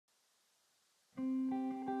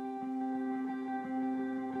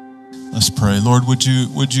Let's pray. Lord, would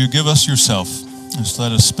you give us yourself? Just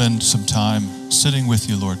let us spend some time sitting with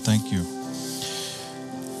you, Lord. Thank you.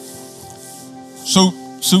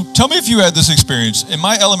 So tell me if you had this experience. In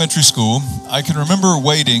my elementary school, I can remember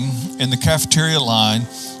waiting in the cafeteria line,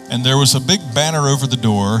 and there was a big banner over the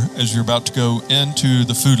door as you're about to go into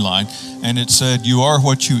the food line, and it said, "You are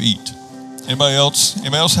what you eat." Anybody else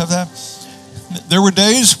have that? There were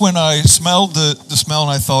days when I smelled the smell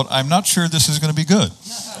and I thought, I'm not sure this is going to be good.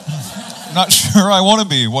 I'm not sure I want to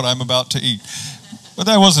be what I'm about to eat. But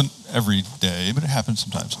that wasn't every day, but it happened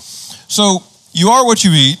sometimes. So, you are what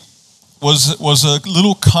you eat was a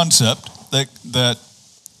little concept that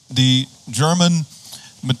the German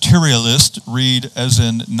materialist, read as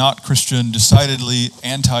in not Christian, decidedly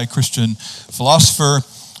anti-Christian philosopher,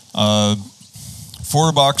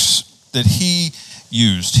 Feuerbach's, that he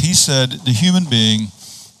used. He said the human being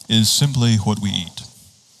is simply what we eat.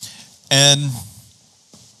 And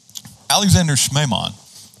Alexander Schmemann,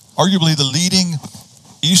 arguably the leading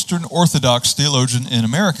Eastern Orthodox theologian in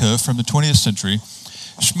America from the 20th century,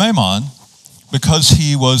 Schmemann, because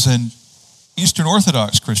he was an Eastern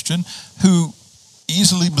Orthodox Christian who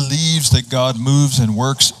easily believes that God moves and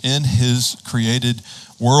works in his created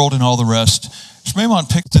world and all the rest, Schmemann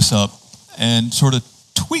picked this up and sort of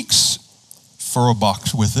tweaks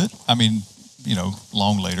Feuerbach with it,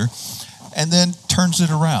 long later, and then turns it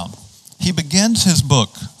around. He begins his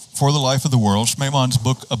book, For the Life of the World, Schmemann's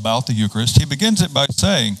book about the Eucharist, he begins it by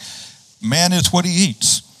saying, man is what he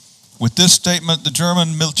eats. With this statement, the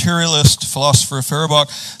German materialist philosopher Feuerbach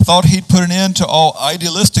thought he'd put an end to all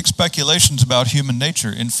idealistic speculations about human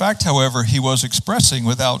nature. In fact, however, he was expressing,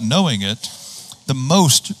 without knowing it, the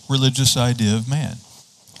most religious idea of man.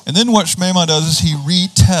 And then what Schmemann does is he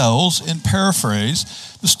retells, in paraphrase,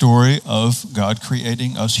 the story of God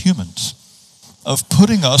creating us humans, of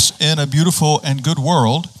putting us in a beautiful and good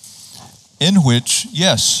world in which,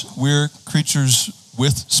 yes, we're creatures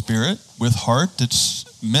with spirit, with heart that's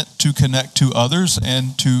meant to connect to others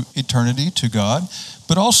and to eternity, to God,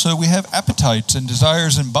 but also we have appetites and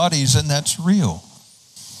desires and bodies, and that's real.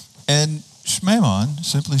 And Schmemann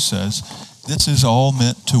simply says, this is all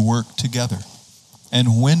meant to work together.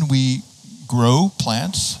 And when we grow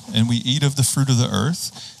plants and we eat of the fruit of the earth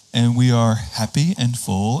and we are happy and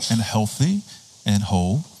full and healthy and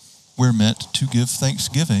whole, we're meant to give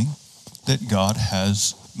thanksgiving that God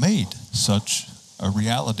has made such a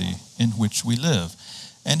reality in which we live.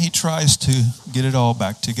 And he tries to get it all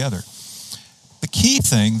back together. The key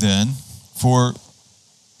thing then for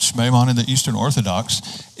Schmemann and the Eastern Orthodox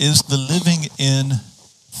is the living in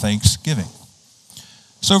thanksgiving.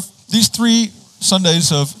 So these 3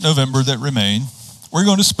 Sundays of November that remain, we're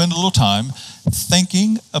going to spend a little time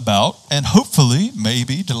thinking about and hopefully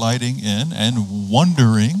maybe delighting in and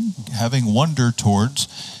wondering, having wonder towards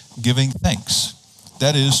giving thanks.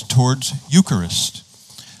 That is towards Eucharist.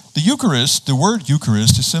 The Eucharist, the word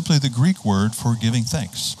Eucharist is simply the Greek word for giving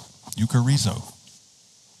thanks, eucharizo.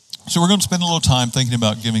 So we're going to spend a little time thinking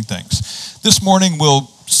about giving thanks. This morning we'll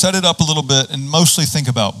set it up a little bit and mostly think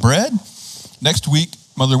about bread. Next week,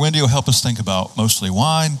 Mother Wendy will help us think about mostly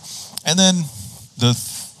wine. And then the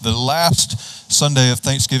last Sunday of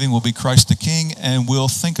Thanksgiving will be Christ the King, and we'll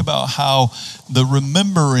think about how the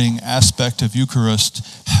remembering aspect of Eucharist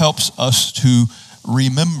helps us to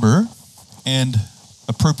remember and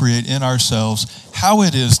appropriate in ourselves how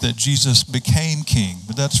it is that Jesus became king.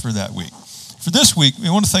 But that's for that week. For this week, we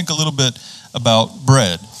want to think a little bit about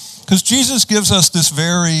bread, because Jesus gives us this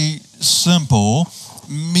very simple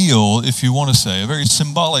meal, if you want to say, a very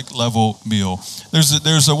symbolic level meal.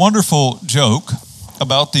 There's a wonderful joke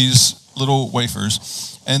about these little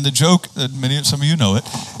wafers, and the joke, some of you know it,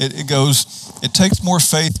 it goes, it takes more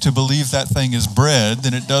faith to believe that thing is bread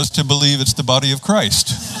than it does to believe it's the body of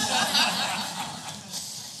Christ.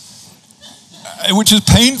 Which is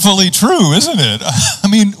painfully true, isn't it? I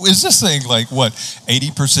mean, is this thing like,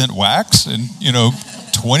 80% wax and,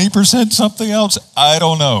 20% something else? I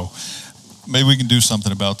don't know. Maybe we can do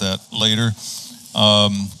something about that later.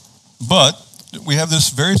 But we have this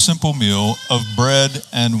very simple meal of bread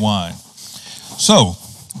and wine. So,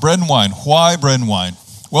 bread and wine. Why bread and wine?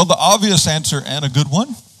 Well, the obvious answer, and a good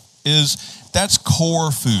one, is that's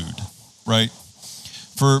core food, right?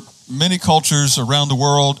 For many cultures around the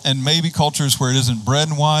world, and maybe cultures where it isn't bread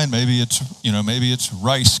and wine, maybe it's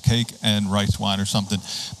rice cake and rice wine or something.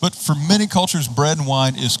 But for many cultures, bread and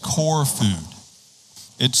wine is core food.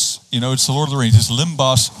 It's the Lord of the Rings. It's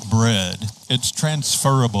limbos bread. It's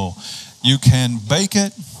transferable. You can bake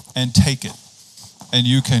it and take it. And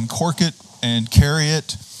you can cork it and carry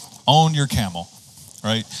it on your camel,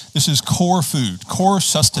 right? This is core food, core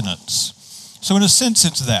sustenance. So in a sense,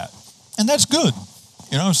 it's that. And that's good.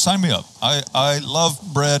 Sign me up. I love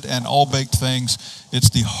bread and all baked things.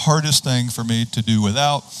 It's the hardest thing for me to do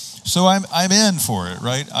without. So I'm in for it,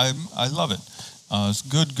 right? I love it. It's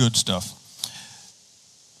good stuff.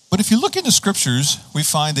 But if you look into scriptures, we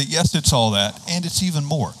find that yes, it's all that, and it's even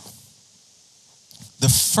more. The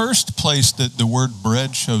first place that the word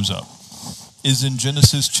bread shows up is in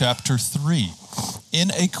Genesis chapter 3,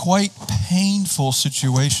 in a quite painful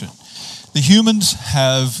situation. The humans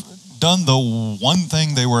have done the one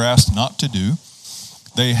thing they were asked not to do.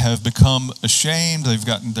 They have become ashamed. They've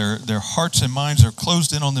gotten their hearts and minds are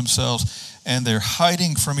closed in on themselves, and they're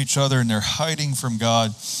hiding from each other, and they're hiding from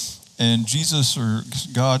God. And Jesus, or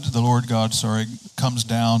God, the Lord God, comes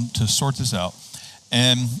down to sort this out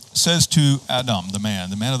and says to Adam, the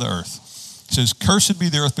man of the earth, he says, "Cursed be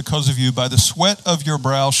the earth because of you. By the sweat of your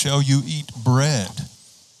brow shall you eat bread."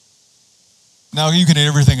 Now, you can eat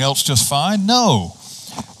everything else just fine. No.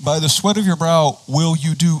 By the sweat of your brow will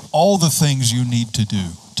you do all the things you need to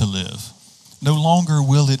do to live. No longer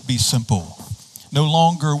will it be simple. No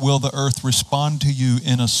longer will the earth respond to you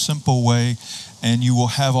in a simple way, and you will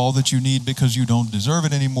have all that you need because you don't deserve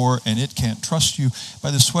it anymore, and it can't trust you.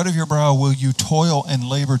 By the sweat of your brow will you toil and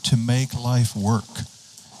labor to make life work.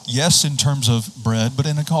 Yes, in terms of bread, but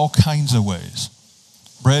in all kinds of ways.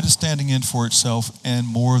 Bread is standing in for itself and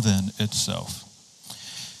more than itself.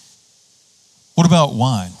 What about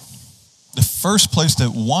wine? The first place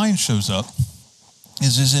that wine shows up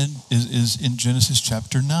is in Genesis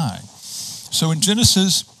chapter 9. So in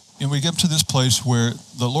Genesis, and we get to this place where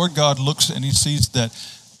the Lord God looks and he sees that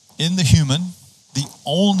in the human, the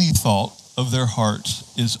only thought of their hearts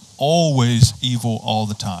is always evil all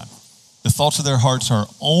the time. The thoughts of their hearts are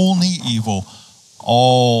only evil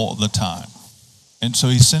all the time. And so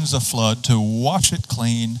he sends a flood to wash it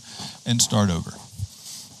clean and start over.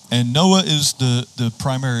 And Noah is the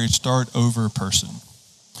primary start over person.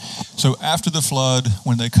 So after the flood,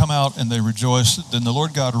 when they come out and they rejoice, then the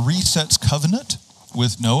Lord God resets covenant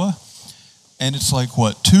with Noah. And it's like,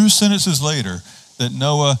 2 sentences later that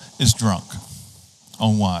Noah is drunk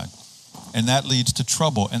on wine. And that leads to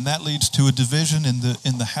trouble. And that leads to a division in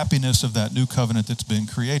the happiness of that new covenant that's been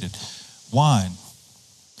created. Wine.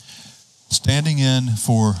 Standing in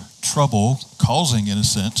for trouble, causing, in a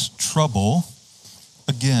sense, trouble,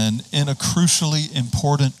 again, in a crucially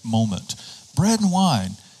important moment. Bread and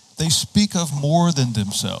wine, they speak of more than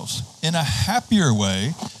themselves. In a happier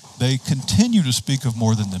way, they continue to speak of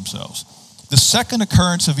more than themselves. The second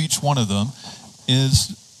occurrence of each one of them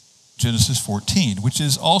is Genesis 14, which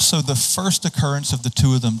is also the first occurrence of the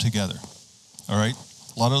two of them together. All right?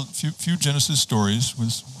 Few Genesis stories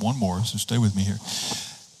with one more, so stay with me here.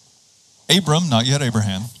 Abram, not yet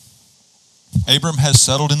Abraham. Abram has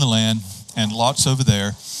settled in the land, and Lot's over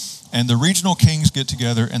there. And the regional kings get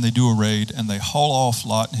together and they do a raid and they haul off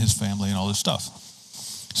Lot and his family and all this stuff.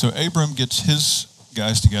 So Abram gets his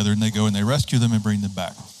guys together and they go and they rescue them and bring them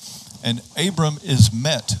back. And Abram is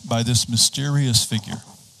met by this mysterious figure.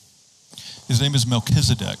 His name is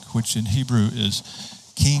Melchizedek, which in Hebrew is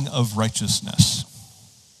King of Righteousness.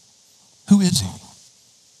 Who is he?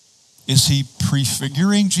 Is he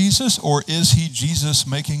prefiguring Jesus, or is he Jesus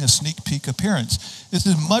making a sneak peek appearance? This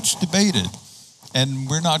is much debated. And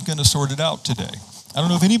we're not going to sort it out today. I don't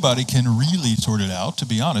know if anybody can really sort it out, to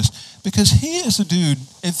be honest, because he is a dude,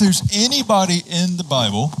 if there's anybody in the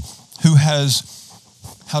Bible who has,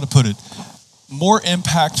 how to put it, more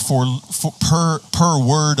impact per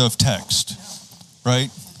word of text, right?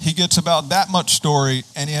 He gets about that much story,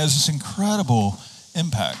 and he has this incredible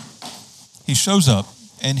impact. He shows up,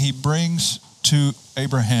 and he brings to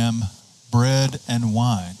Abraham bread and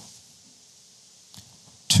wine,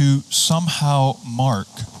 to somehow mark,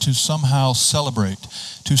 to somehow celebrate,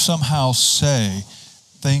 to somehow say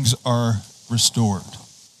things are restored.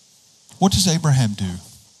 What does Abraham do?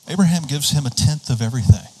 Abraham gives him 1/10 of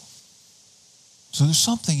everything. So there's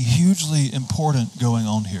something hugely important going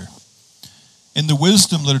on here. In the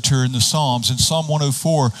wisdom literature in the Psalms, in Psalm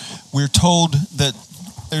 104, we're told that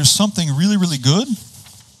there's something really, really good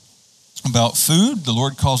about food. The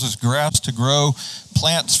Lord causes grass to grow,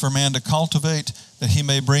 plants for man to cultivate, that he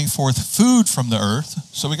may bring forth food from the earth.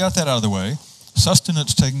 So we got that out of the way.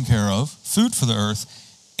 Sustenance taken care of, food for the earth,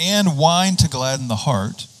 and wine to gladden the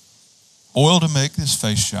heart, oil to make his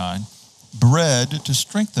face shine, bread to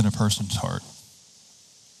strengthen a person's heart.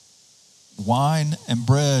 Wine and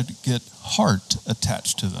bread get heart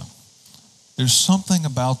attached to them. There's something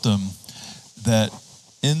about them that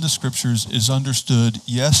in the scriptures is understood,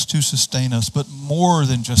 yes, to sustain us, but more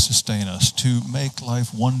than just sustain us, to make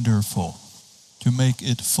life wonderful, to make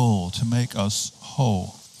it full, to make us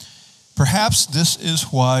whole. Perhaps this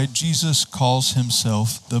is why Jesus calls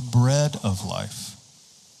himself the bread of life.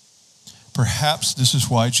 Perhaps this is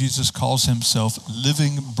why Jesus calls himself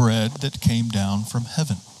living bread that came down from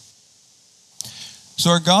heaven.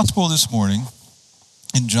 So our gospel this morning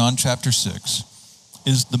in John chapter 6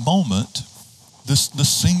 is the moment, the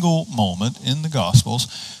single moment in the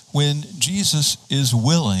Gospels when Jesus is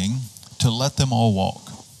willing to let them all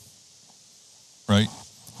walk. Right?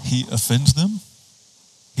 He offends them.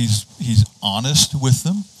 He's honest with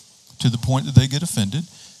them to the point that they get offended.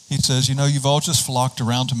 He says, you've all just flocked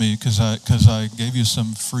around to me because I gave you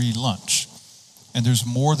some free lunch. And there's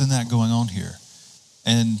more than that going on here.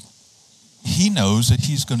 And he knows that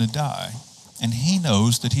he's going to die. And he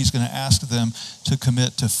knows that he's going to ask them to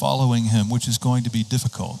commit to following him, which is going to be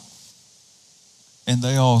difficult. And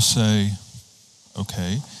they all say,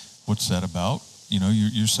 okay, what's that about?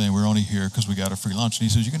 You're saying we're only here because we got a free lunch. And he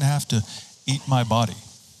says, you're going to have to eat my body.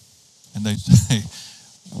 And they say,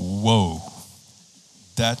 whoa,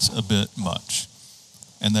 that's a bit much.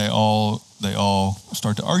 And they all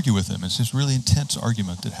start to argue with him. It's this really intense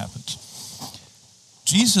argument that happens.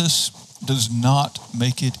 Jesus does not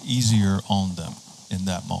make it easier on them in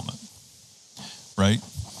that moment, right?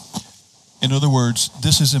 In other words,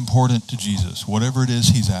 this is important to Jesus. Whatever it is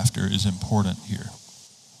he's after is important here.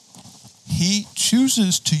 He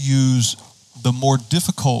chooses to use the more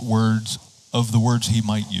difficult words of the words he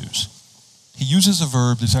might use. He uses a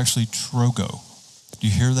verb that's actually trogo. Do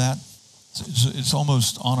you hear that? It's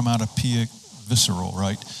almost onomatopoeic, visceral,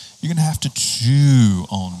 right? You're going to have to chew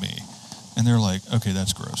on me. And they're like, okay,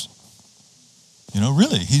 that's gross.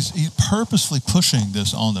 Really, he's purposely pushing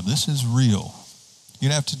this on them. This is real.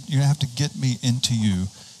 You're going to have to get me into you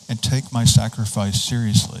and take my sacrifice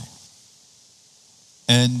seriously.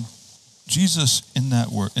 And Jesus, in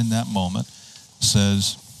that moment,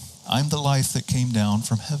 says, I'm the life that came down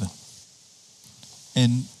from heaven.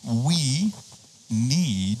 And we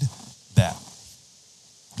need that.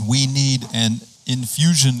 We need an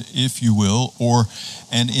infusion, if you will, or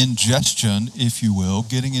an ingestion, if you will,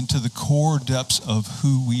 getting into the core depths of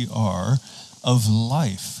who we are, of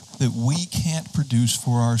life that we can't produce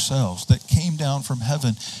for ourselves, that came down from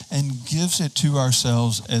heaven and gives it to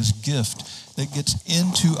ourselves as gift, that gets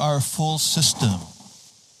into our full system,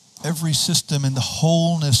 every system and the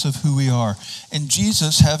wholeness of who we are. And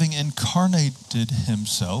Jesus, having incarnated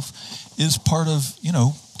himself, is part of,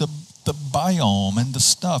 the biome and the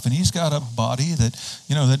stuff. And he's got a body that,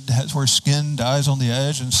 that has where skin dies on the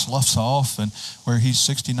edge and sloughs off, and where he's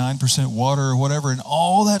 69% water or whatever, and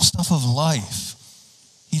all that stuff of life.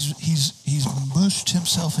 He's mushed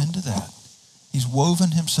himself into that. He's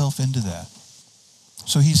woven himself into that.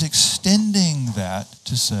 So he's extending that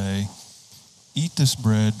to say, eat this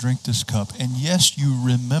bread, drink this cup, and yes, you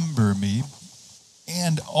remember me,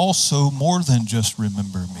 and also more than just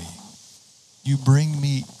remember me. You bring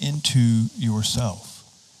me into yourself,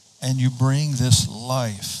 and you bring this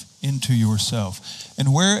life into yourself.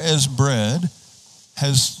 And whereas bread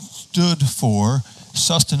has stood for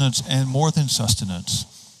sustenance and more than sustenance,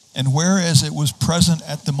 and whereas it was present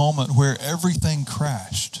at the moment where everything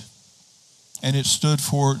crashed, and it stood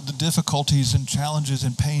for the difficulties and challenges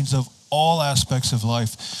and pains of all aspects of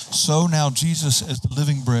life, so now Jesus, as the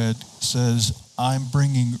living bread, says, I'm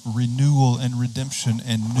bringing renewal and redemption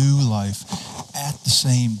and new life at the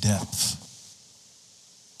same depth.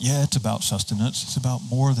 Yeah, it's about sustenance. It's about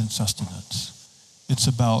more than sustenance. It's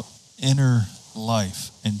about inner life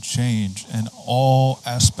and change and all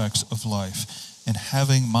aspects of life, and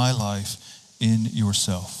having my life in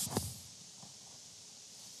yourself.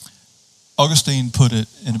 Augustine put it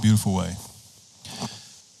in a beautiful way.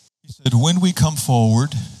 He said, when we come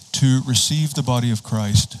forward to receive the body of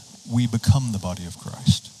Christ, we become the body of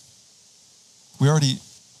Christ. We already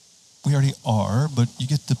are, but you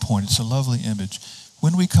get the point. It's a lovely image.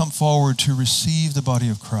 When we come forward to receive the body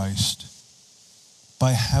of Christ,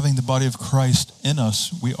 by having the body of Christ in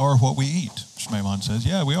us, we are what we eat. Shmeiman says,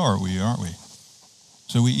 yeah, we are, aren't we?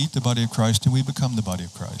 So we eat the body of Christ and we become the body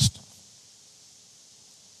of Christ.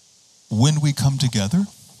 When we come together,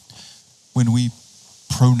 when we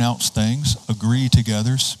pronounce things, agree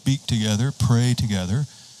together, speak together, pray together,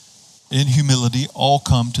 in humility, all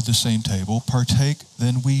come to the same table, partake,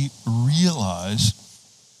 then we realize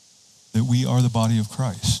that we are the body of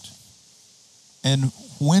Christ. And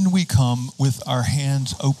when we come with our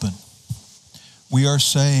hands open, we are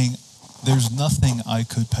saying, there's nothing I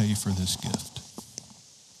could pay for this gift.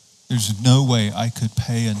 There's no way I could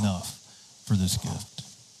pay enough for this gift.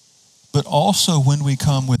 But also when we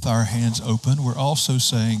come with our hands open, we're also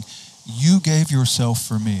saying, you gave yourself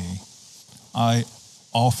for me. I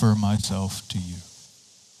offer myself to you.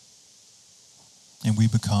 and we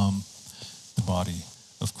become the body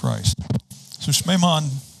of Christ. So Shmemon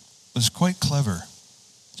was quite clever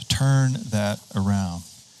to turn that around.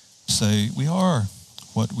 Say, we are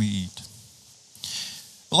what we eat.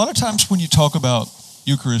 A lot of times when you talk about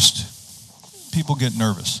Eucharist, people get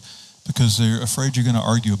nervous because they're afraid you're going to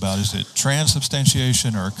argue about, is it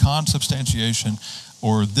transubstantiation or consubstantiation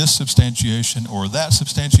or this substantiation or that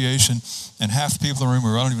substantiation? And half the people in the room,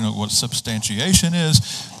 I don't even know what substantiation is.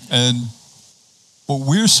 And what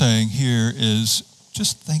we're saying here is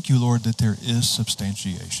just thank you, Lord, that there is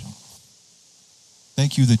substantiation.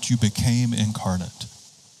 Thank you that you became incarnate.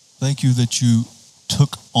 Thank you that you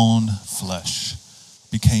took on flesh,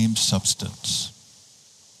 became substance,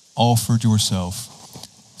 offered yourself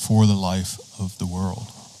for the life of the world,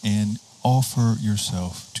 and offer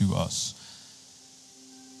yourself to us.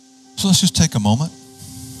 So let's just take a moment,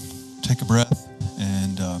 take a breath,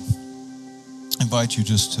 and invite you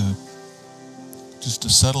just to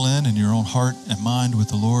settle in your own heart and mind with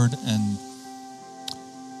the Lord. And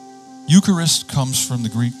Eucharist comes from the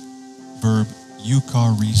Greek verb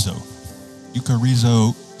eucharizo.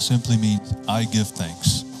 Eucharizo simply means I give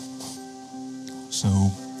thanks.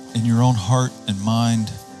 So in your own heart and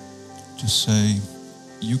mind, just say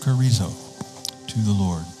eucharizo to the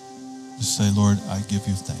Lord. Just say, Lord, I give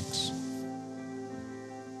you thanks.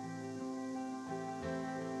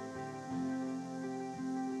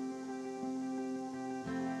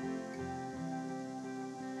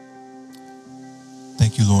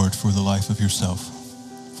 Thank you, Lord, for the life of yourself,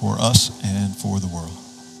 for us and for the world.